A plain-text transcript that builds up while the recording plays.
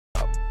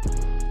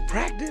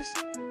Practice?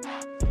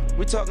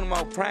 We're talking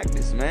about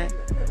practice, man.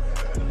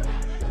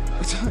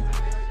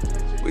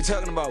 We're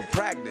talking about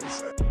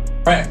practice.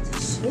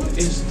 Practice? What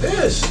is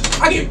this?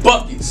 I get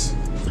buckets.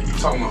 You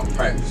talking about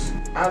practice?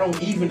 I don't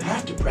even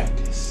have to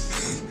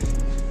practice.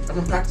 I've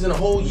been practicing a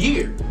whole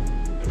year.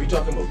 And we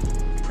talking about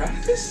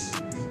practice?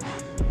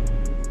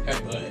 Hey,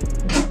 bud.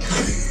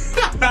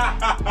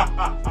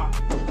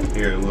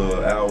 Here a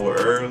little hour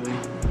early.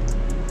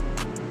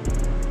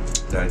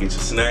 Gotta get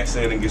your snacks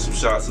in and get some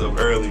shots up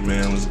early,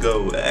 man. Let's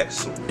go.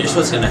 Excellent. Here's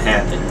what's gonna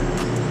happen.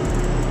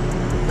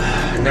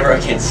 I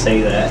can't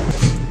say that.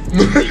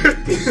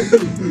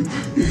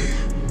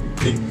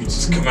 Think we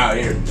just come out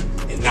here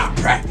and not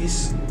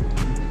practice?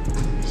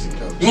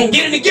 You won't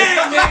get in the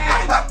game,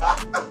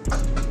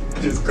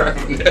 man! Just crack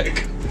my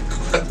neck.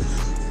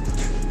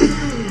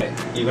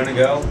 You gonna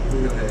go?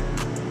 Go ahead.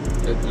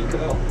 You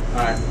go.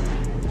 Alright.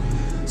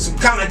 Some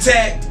counter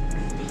attack.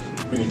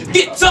 We need to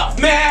be tough,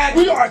 man!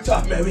 We are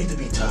tough, man. We need to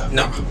be tough.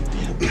 No. I don't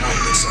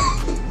think so.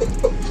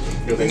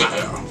 You think so?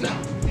 No.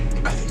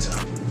 I think so.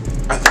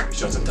 I think we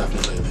showed some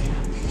toughness lately.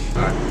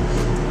 Alright.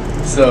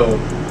 So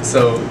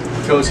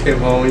Coach came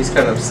home, he's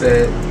kind of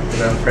upset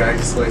about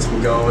practice, the way it's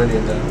been going,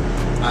 and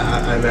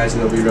I imagine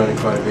they'll be running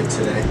quite a bit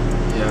today.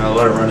 Yeah, a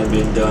lot of running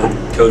being done.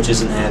 Coach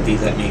isn't happy.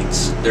 That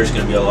means there's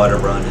gonna be a lot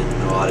of running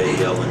and a lot of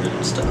yelling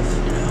and stuff,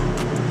 you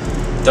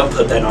know. Don't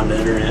put that on the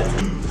internet.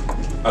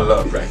 I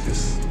love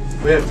practice.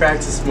 We had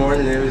practice this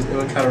morning, and it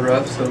went kind of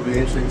rough, so it'll be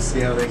interesting to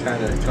see how they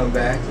kind of come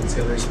back and see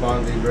how they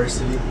respond to the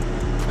adversity.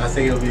 I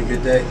think it'll be a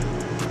good day.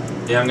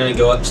 Yeah, I'm gonna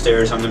go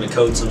upstairs, I'm gonna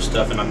code some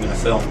stuff, and I'm gonna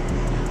film.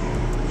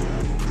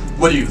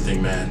 What do you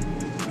think, man?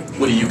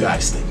 What do you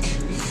guys think?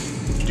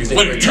 Do you think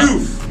we're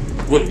tough?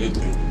 What do you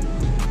think?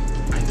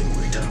 I think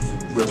we're tough.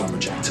 We're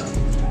lumberjack tough.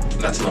 And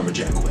that's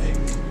lumberjack way.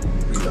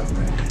 We love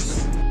practice.